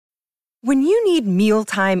When you need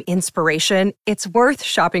mealtime inspiration, it's worth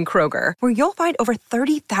shopping Kroger, where you'll find over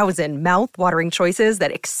 30,000 mouth-watering choices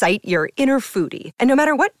that excite your inner foodie. And no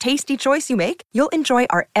matter what tasty choice you make, you'll enjoy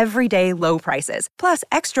our everyday low prices, plus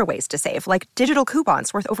extra ways to save, like digital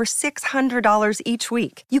coupons worth over $600 each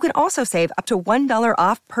week. You can also save up to $1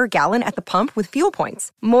 off per gallon at the pump with fuel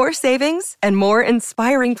points. More savings and more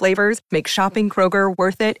inspiring flavors make shopping Kroger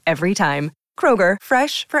worth it every time. Kroger,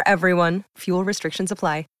 fresh for everyone. Fuel restrictions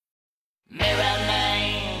apply. Mirror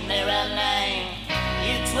man,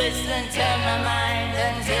 you twist and turn my mind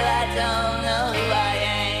until I don't know who I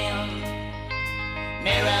am.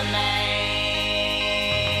 Mirror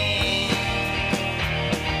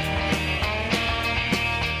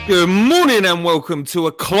man. Good morning and welcome to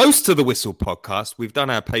a Close to the Whistle podcast. We've done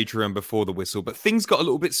our Patreon before the whistle, but things got a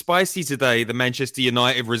little bit spicy today. The Manchester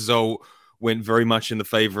United result went very much in the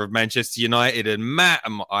favour of Manchester United, and Matt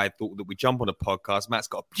and I thought that we'd jump on a podcast. Matt's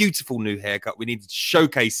got a beautiful new haircut. We needed to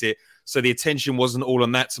showcase it, so the attention wasn't all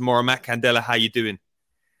on that tomorrow. Matt Candela, how you doing?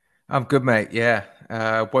 I'm good, mate. Yeah.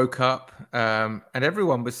 Woke up and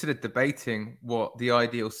everyone was sort of debating what the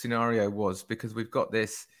ideal scenario was, because we've got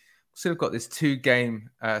this 2-game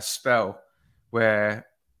spell where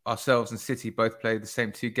ourselves and City both played the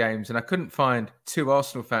same 2 games, and I couldn't find 2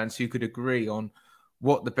 Arsenal fans who could agree on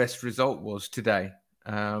what the best result was today.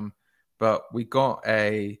 But we got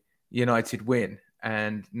a United win,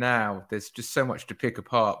 and now there's just so much to pick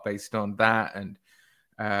apart based on that and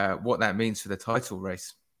what that means for the title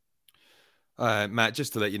race. Matt,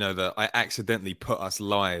 just to let you know that I accidentally put us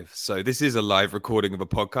live. So this is a live recording of a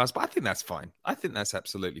podcast, but I think that's fine. I think that's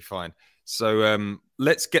absolutely fine. So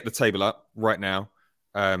let's get the table up right now,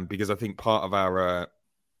 because I think part of our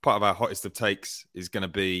hottest of takes is going to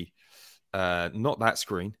be not that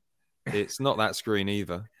screen. It's not that screen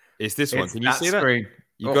either. It's this one. Can you see screen. That?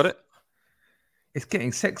 You got it? It's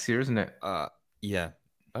getting sexier, isn't it? Yeah.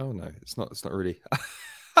 Oh no, it's not really.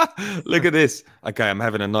 Look at this. Okay, I'm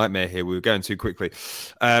having a nightmare here. We were going too quickly.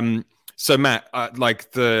 So Matt,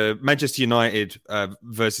 like the Manchester United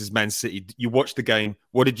versus Man City, you watched the game.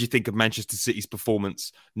 What did you think of Manchester City's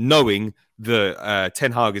performance, knowing that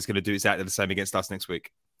Ten Hag is going to do exactly the same against us next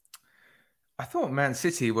week? I thought Man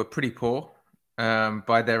City were pretty poor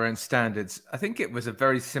by their own standards. I think it was a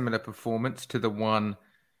very similar performance to the one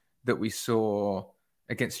that we saw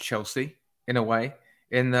against Chelsea, in a way,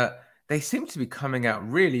 in that they seem to be coming out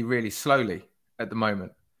really, really slowly at the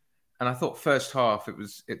moment. And I thought first half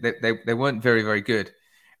they weren't very, very good.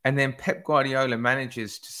 And then Pep Guardiola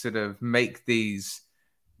manages to sort of make these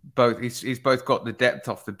both. He's both got the depth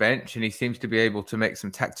off the bench, and he seems to be able to make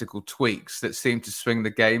some tactical tweaks that seem to swing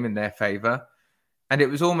the game in their favour. And it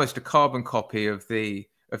was almost a carbon copy of the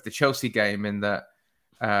Chelsea game, in that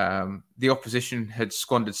the opposition had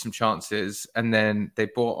squandered some chances, and then they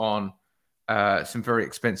brought on some very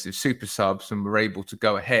expensive super subs and were able to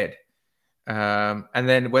go ahead. And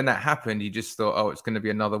then when that happened, you just thought, oh, it's going to be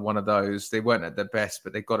another one of those. They weren't at their best,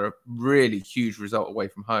 but they got a really huge result away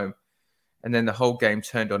from home. And then the whole game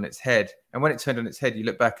turned on its head. And when it turned on its head, you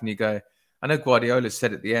look back and you go, I know Guardiola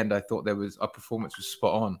said at the end, I thought our performance was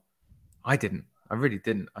spot on. I didn't. I really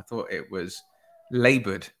didn't. I thought it was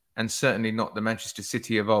laboured, and certainly not the Manchester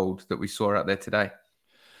City of old that we saw out there today.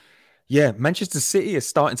 Yeah, Manchester City is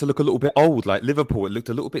starting to look a little bit old, like Liverpool. It looked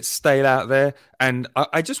a little bit stale out there. And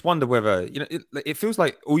I just wonder whether, it feels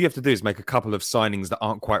like all you have to do is make a couple of signings that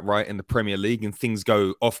aren't quite right in the Premier League and things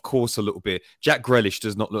go off course a little bit. Jack Grealish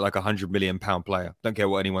does not look like a £100 million player. Don't care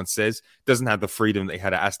what anyone says. Doesn't have the freedom that he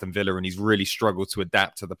had at Aston Villa, and he's really struggled to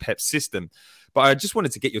adapt to the Pep system. But I just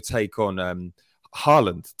wanted to get your take on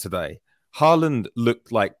Haaland today. Haaland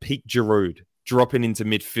looked like peak Giroud dropping into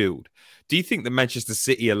midfield. Do you think that Manchester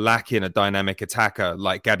City are lacking a dynamic attacker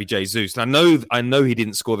like Gabby Jesus? And I know he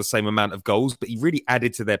didn't score the same amount of goals, but he really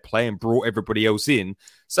added to their play and brought everybody else in.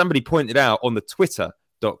 Somebody pointed out on the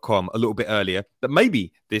Twitter.com a little bit earlier that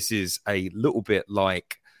maybe this is a little bit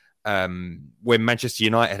like when Manchester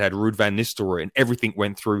United had Ruud van Nistelrooy and everything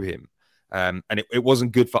went through him. And it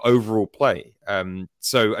wasn't good for overall play.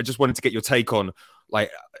 So I just wanted to get your take on, like,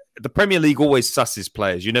 the Premier League always susses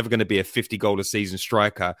players. You're never going to be a 50-goal-a-season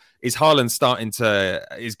striker. Is Haaland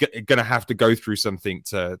is going to have to go through something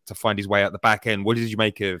to find his way out the back end? What did you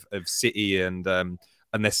make of City and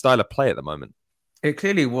their style of play at the moment? It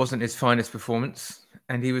clearly wasn't his finest performance,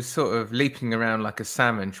 and he was sort of leaping around like a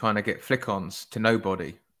salmon trying to get flick-ons to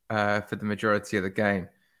nobody for the majority of the game.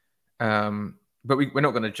 But we're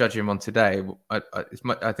not going to judge him on today.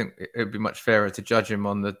 I think it would be much fairer to judge him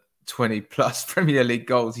on the 20-plus Premier League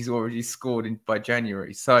goals he's already scored by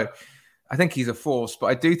January. So I think he's a force, but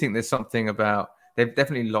I do think there's something about they've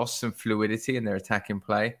definitely lost some fluidity in their attacking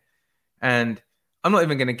play. And I'm not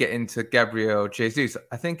even going to get into Gabriel Jesus.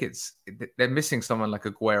 I think they're missing someone like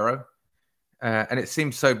Aguero. And it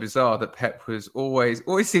seems so bizarre that Pep was always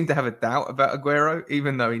seemed to have a doubt about Aguero,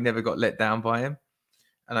 even though he never got let down by him.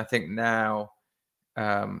 And I think now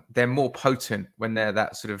they're more potent when they're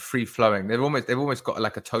that sort of free flowing. They've almost got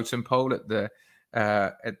like a totem pole at the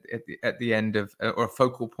end of or a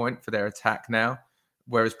focal point for their attack now.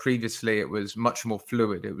 Whereas previously it was much more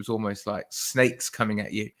fluid. It was almost like snakes coming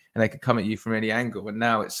at you, and they could come at you from any angle. And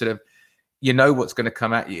now it's sort of, what's going to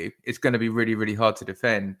come at you. It's going to be really, really hard to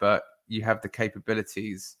defend, but you have the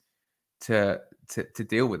capabilities to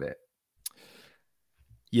deal with it.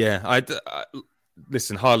 Yeah,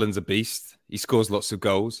 listen, Haaland's a beast. He scores lots of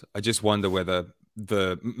goals. I just wonder whether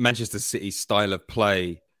the Manchester City style of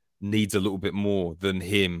play needs a little bit more than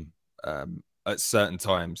him. At certain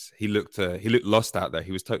times, he looked lost out there.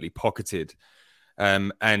 He was totally pocketed.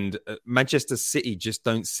 And Manchester City just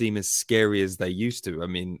don't seem as scary as they used to. I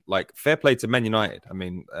mean, like, fair play to Man United. I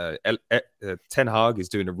mean, Ten Hag is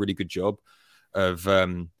doing a really good job of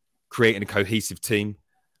creating a cohesive team.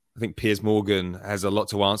 I think Piers Morgan has a lot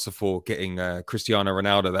to answer for getting Cristiano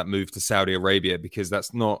Ronaldo that move to Saudi Arabia, because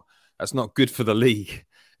that's not good for the league.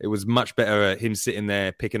 It was much better him sitting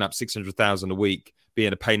there picking up 600,000 a week,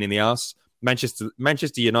 being a pain in the ass. Manchester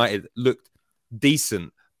United looked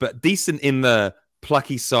decent, but decent in the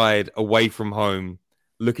plucky side away from home,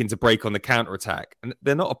 looking to break on the counter-attack. And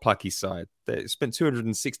they're not a plucky side. They spent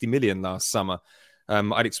 260 million last summer.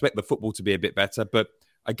 I'd expect the football to be a bit better, but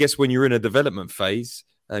I guess when you're in a development phase,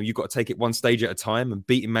 you've got to take it one stage at a time, and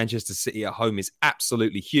beating Manchester City at home is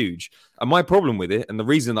absolutely huge. And my problem with it, and the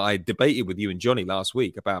reason that I debated with you and Johnny last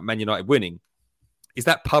week about Man United winning, is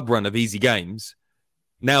that pub run of easy games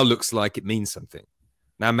now looks like it means something.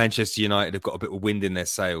 Now Manchester United have got a bit of wind in their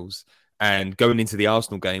sails, and going into the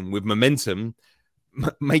Arsenal game with momentum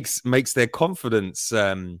makes their confidence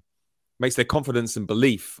and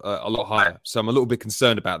belief a lot higher. So I'm a little bit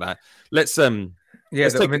concerned about that.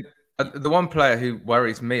 The one player who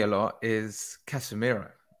worries me a lot is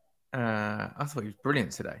Casemiro. I thought he was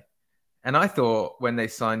brilliant today, and I thought when they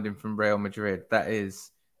signed him from Real Madrid,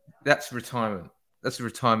 that's retirement. That's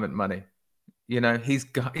retirement money. He's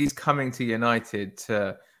coming to United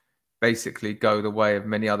to basically go the way of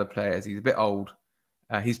many other players. He's a bit old.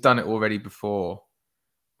 He's done it already before,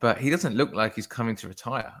 but he doesn't look like he's coming to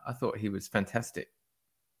retire. I thought he was fantastic.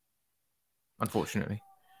 Unfortunately,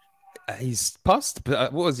 he's passed.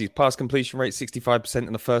 What was his pass completion rate? 65%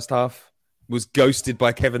 in the first half. Was ghosted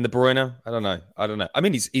by Kevin De Bruyne. I don't know. I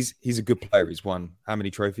mean, he's a good player. He's won how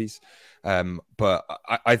many trophies? But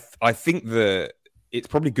I think it's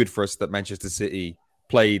probably good for us that Manchester City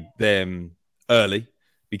played them early,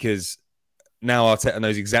 because now Arteta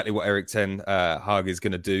knows exactly what Erik ten Hag is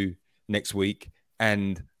going to do next week.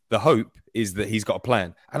 And the hope is that he's got a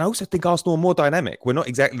plan. And I also think Arsenal are more dynamic. We're not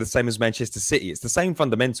exactly the same as Manchester City. It's the same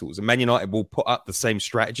fundamentals, and Man United will put up the same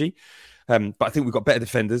strategy. But I think we've got better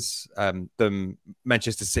defenders than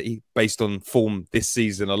Manchester City based on form this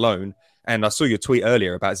season alone. And I saw your tweet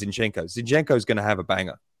earlier about Zinchenko. Zinchenko's going to have a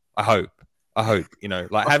banger. I hope,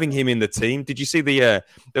 like having him in the team. Did you see there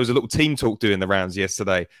was a little team talk doing the rounds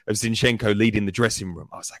yesterday of Zinchenko leading the dressing room?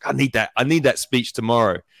 I was like, I need that speech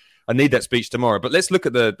tomorrow. But let's look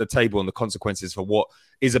at the table and the consequences for what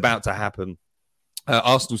is about to happen.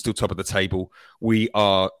 Arsenal's still top of the table. We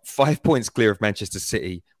are 5 points clear of Manchester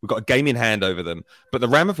City. We've got a game in hand over them. But the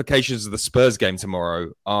ramifications of the Spurs game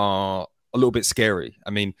tomorrow are a little bit scary.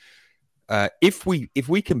 I mean, if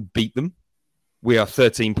we can beat them, we are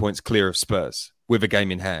 13 points clear of Spurs with a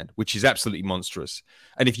game in hand, which is absolutely monstrous.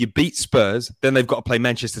 And if you beat Spurs, then they've got to play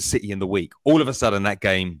Manchester City in the week. All of a sudden, that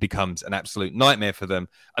game becomes an absolute nightmare for them.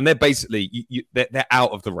 And they're basically, they're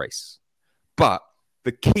out of the race. But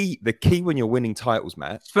the key when you're winning titles,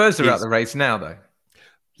 Matt. Spurs are out the race now, though.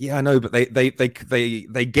 Yeah, I know, but they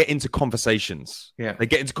get into conversations. Yeah, they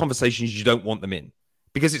get into conversations you don't want them in,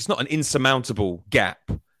 because it's not an insurmountable gap.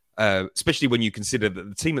 Especially when you consider that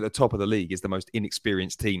the team at the top of the league is the most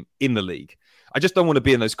inexperienced team in the league. I just don't want to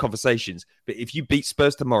be in those conversations. But if you beat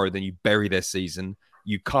Spurs tomorrow, then you bury their season.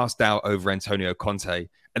 You cast doubt over Antonio Conte,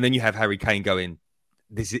 and then you have Harry Kane going,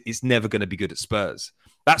 it's never going to be good at Spurs.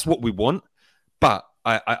 That's what we want. But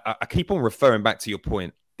I keep on referring back to your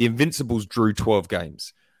point. The Invincibles drew 12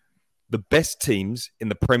 games. The best teams in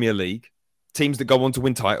the Premier League, teams that go on to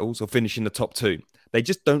win titles or finish in the top two, they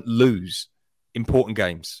just don't lose important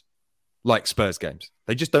games like Spurs games.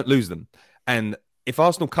 They just don't lose them. And if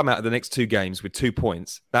Arsenal come out of the next two games with 2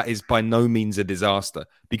 points, that is by no means a disaster,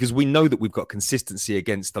 because we know that we've got consistency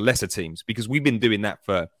against the lesser teams, because we've been doing that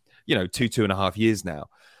for, 2.5 years now.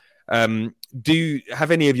 Do you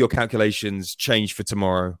have any of your calculations changed for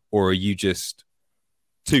tomorrow, or are you just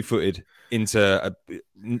two-footed into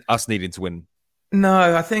us needing to win?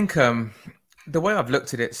 No, I think the way I've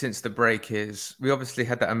looked at it since the break is we obviously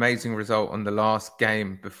had that amazing result on the last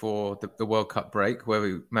game before the World Cup break where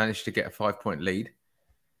we managed to get a 5-point lead.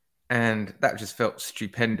 And that just felt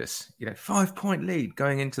stupendous. 5-point lead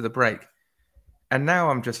going into the break. And now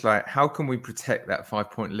I'm just like, how can we protect that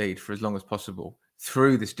 5-point lead for as long as possible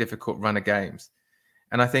through this difficult run of games?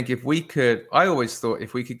 And I think I always thought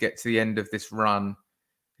if we could get to the end of this run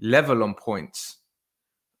level on points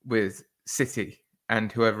with City and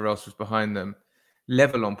whoever else was behind them,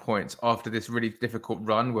 level on points after this really difficult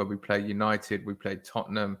run where we play United, we play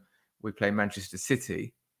Tottenham, we play Manchester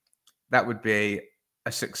City, that would be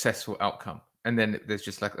a successful outcome. And then there's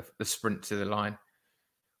just like the sprint to the line.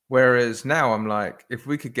 Whereas now I'm like, if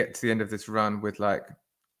we could get to the end of this run with like,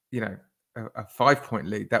 a 5-point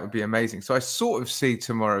lead, that would be amazing. So I sort of see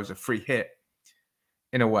tomorrow as a free hit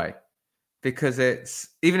in a way, because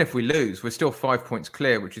even if we lose, we're still 5 points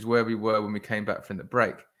clear, which is where we were when we came back from the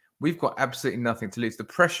break. We've got absolutely nothing to lose. The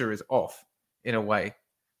pressure is off in a way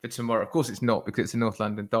for tomorrow. Of course it's not, because it's a North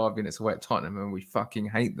London derby and it's away at Tottenham and we fucking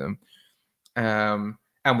hate them. And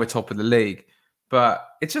we're top of the league, but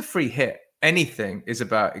it's a free hit. Anything is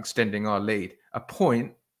about extending our lead. A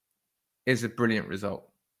point is a brilliant result.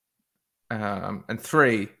 And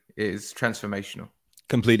 3 is transformational.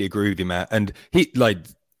 Completely agree with you, Matt. And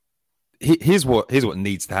here's what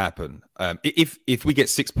needs to happen. If we get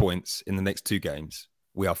 6 points in the next 2 games,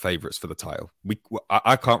 we are favourites for the title.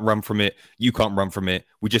 I can't run from it. You can't run from it.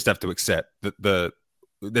 We just have to accept that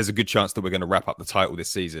there's a good chance that we're going to wrap up the title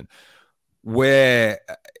this season. Where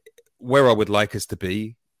I would like us to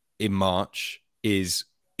be in March is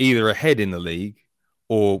either ahead in the league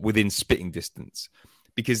or within spitting distance,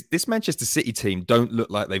 because this Manchester City team don't look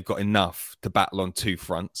like they've got enough to battle on 2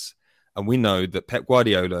 fronts. And we know that Pep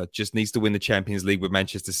Guardiola just needs to win the Champions League with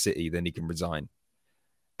Manchester City, then he can resign.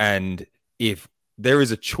 And if there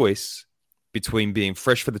is a choice between being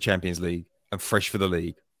fresh for the Champions League and fresh for the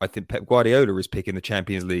league, I think Pep Guardiola is picking the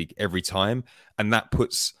Champions League every time. And that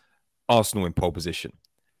puts Arsenal in pole position.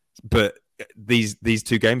 But these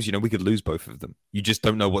 2 games, we could lose both of them. You just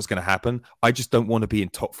don't know what's going to happen. I just don't want to be in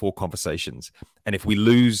top 4 conversations. And if we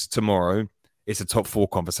lose tomorrow, it's a top 4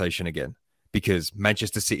 conversation again, because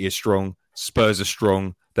Manchester City is strong. Spurs are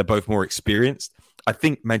strong. They're both more experienced. I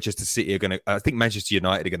think Manchester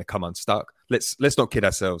United are going to come unstuck. Let's not kid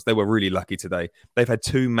ourselves. They were really lucky today. They've had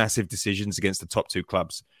 2 massive decisions against the top 2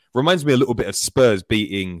 clubs. Reminds me a little bit of Spurs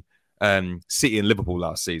beating City and Liverpool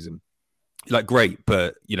last season. Like, great,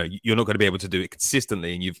 but you're not going to be able to do it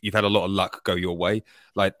consistently, and you've had a lot of luck go your way.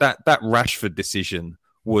 Like that Rashford decision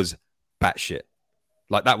was batshit.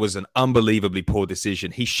 Like, that was an unbelievably poor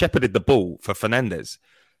decision. He shepherded the ball for Fernandes.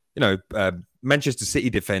 Manchester City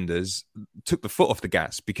defenders took the foot off the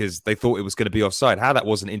gas because they thought it was going to be offside. How that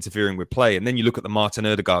wasn't interfering with play. And then you look at the Martin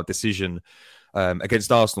Ødegaard decision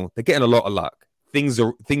against Arsenal. They're getting a lot of luck. Things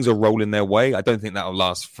are rolling their way. I don't think that'll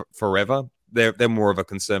last forever. They're more of a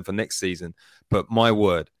concern for next season. But my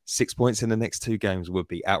word, 6 points in the next 2 games would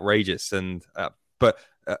be outrageous. And but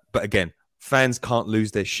again, fans can't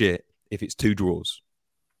lose their shit if it's 2 draws.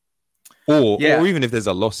 Or even if there's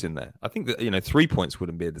a loss in there. I think that 3 points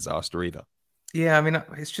wouldn't be a disaster either. Yeah, I mean, I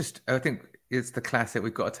think it's the classic.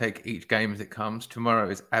 We've got to take each game as it comes. Tomorrow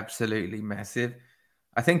is absolutely massive.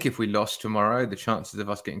 I think if we lost tomorrow, the chances of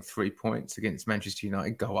us getting 3 points against Manchester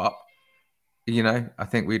United go up. I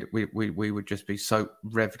think we would just be so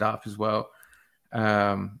revved up as well.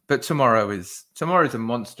 But tomorrow is a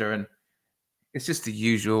monster, and it's just the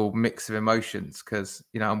usual mix of emotions because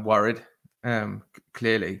I'm worried.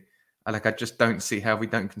 Clearly, I just don't see how we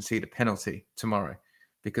don't concede a penalty tomorrow,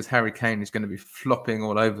 because Harry Kane is going to be flopping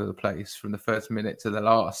all over the place from the first minute to the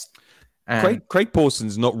last. And Craig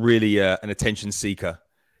Pawson's not really an attention seeker.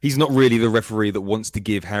 He's not really the referee that wants to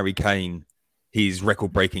give Harry Kane his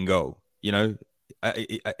record-breaking goal.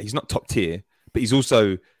 He's not top tier, but you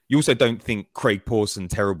also don't think Craig Pawson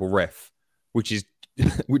terrible ref, which is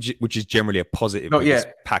generally a positive with this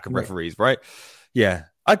pack of referees, right? Yeah,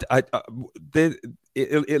 it'll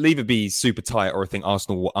either be super tight, or I think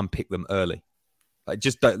Arsenal will unpick them early.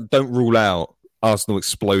 Just don't rule out Arsenal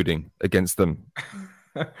exploding against them.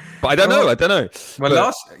 But I don't know.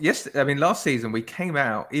 Well, last season we came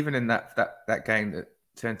out, even in that game that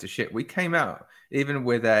turned to shit, we came out even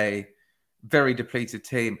with a very depleted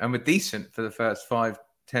team and were decent for the first 5-10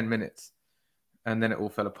 minutes, and then it all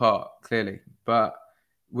fell apart, clearly. But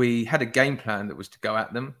we had a game plan that was to go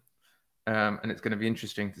at them, and it's going to be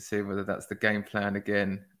interesting to see whether that's the game plan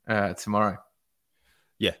again tomorrow.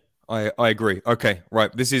 Yeah, I agree. Okay,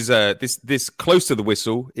 right. This is this close to the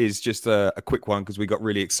whistle is just a quick one because we got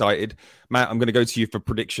really excited. Matt, I'm going to go to you for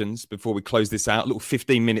predictions before we close this out. A little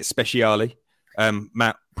 15-minute speciale.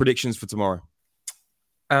 Matt, predictions for tomorrow.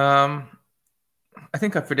 I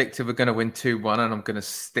think I predicted we're going to win 2-1, and I'm going to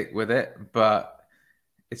stick with it. But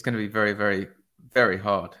it's going to be very, very, very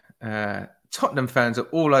hard. Tottenham fans are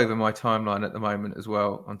all over my timeline at the moment as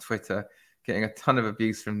well on Twitter, getting a ton of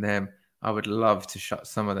abuse from them. I would love to shut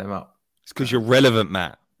some of them up. It's because you're relevant,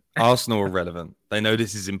 Matt. Arsenal are relevant. They know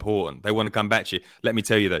this is important. They want to come back to you. Let me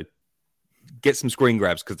tell you, though, get some screen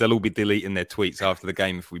grabs because they'll all be deleting their tweets after the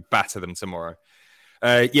game if we batter them tomorrow.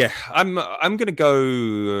 I'm going to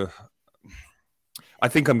go... I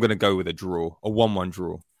think I'm going to go with a draw, a 1-1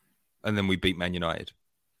 draw, and then we beat Man United.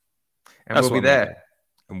 And we'll be there.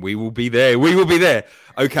 And we will be there. We will be there.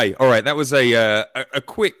 Okay. All right. That was a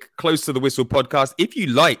quick Close to the Whistle podcast. If you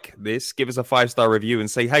like this, give us a 5-star review and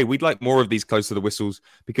say, hey, we'd like more of these Close to the Whistles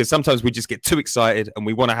because sometimes we just get too excited and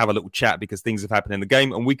we want to have a little chat because things have happened in the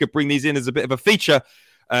game and we could bring these in as a bit of a feature.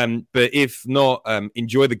 But if not,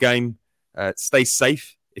 enjoy the game. Stay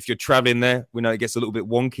safe. If you're traveling there, we know it gets a little bit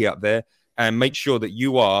wonky up there. And make sure that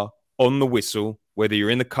you are on the whistle, whether you're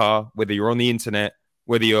in the car, whether you're on the internet,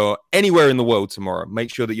 whether you're anywhere in the world tomorrow.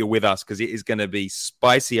 Make sure that you're with us because it is going to be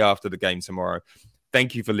spicy after the game tomorrow.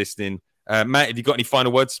 Thank you for listening. Matt, have you got any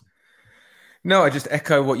final words? No, I just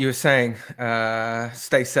echo what you were saying.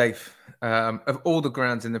 Stay safe. Of all the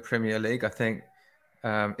grounds in the Premier League, I think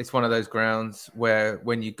it's one of those grounds where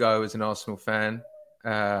when you go as an Arsenal fan,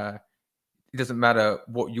 it doesn't matter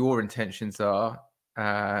what your intentions are.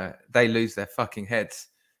 They lose their fucking heads.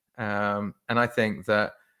 And I think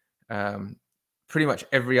that pretty much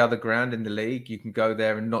every other ground in the league, you can go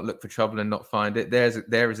there and not look for trouble and not find it.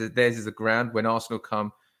 Theirs is a ground when Arsenal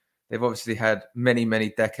come. They've obviously had many, many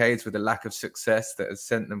decades with a lack of success that has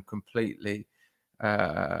sent them completely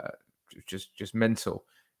just mental.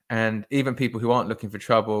 And even people who aren't looking for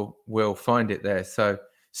trouble will find it there. So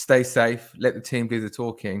stay safe, let the team do the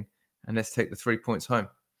talking, and let's take the 3 points home.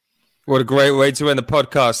 What a great way to end the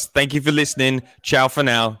podcast. Thank you for listening. Ciao for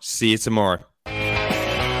now. See you tomorrow.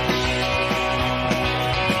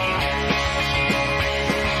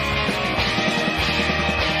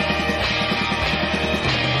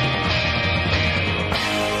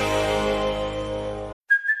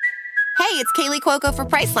 Hey, it's Kaylee Cuoco for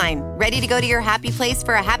Priceline. Ready to go to your happy place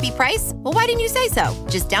for a happy price? Well, why didn't you say so?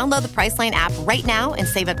 Just download the Priceline app right now and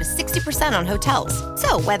save up to 60% on hotels.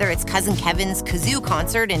 So whether it's Cousin Kevin's Kazoo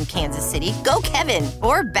Concert in Kansas City, go Kevin,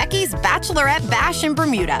 or Becky's Bachelorette Bash in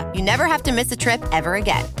Bermuda, you never have to miss a trip ever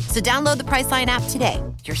again. So download the Priceline app today.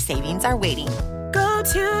 Your savings are waiting. Go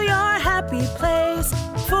to your happy place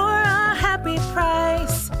for a happy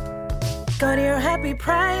price. Go to your happy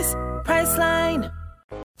price, Priceline.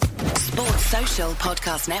 Sports Social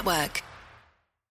Podcast Network.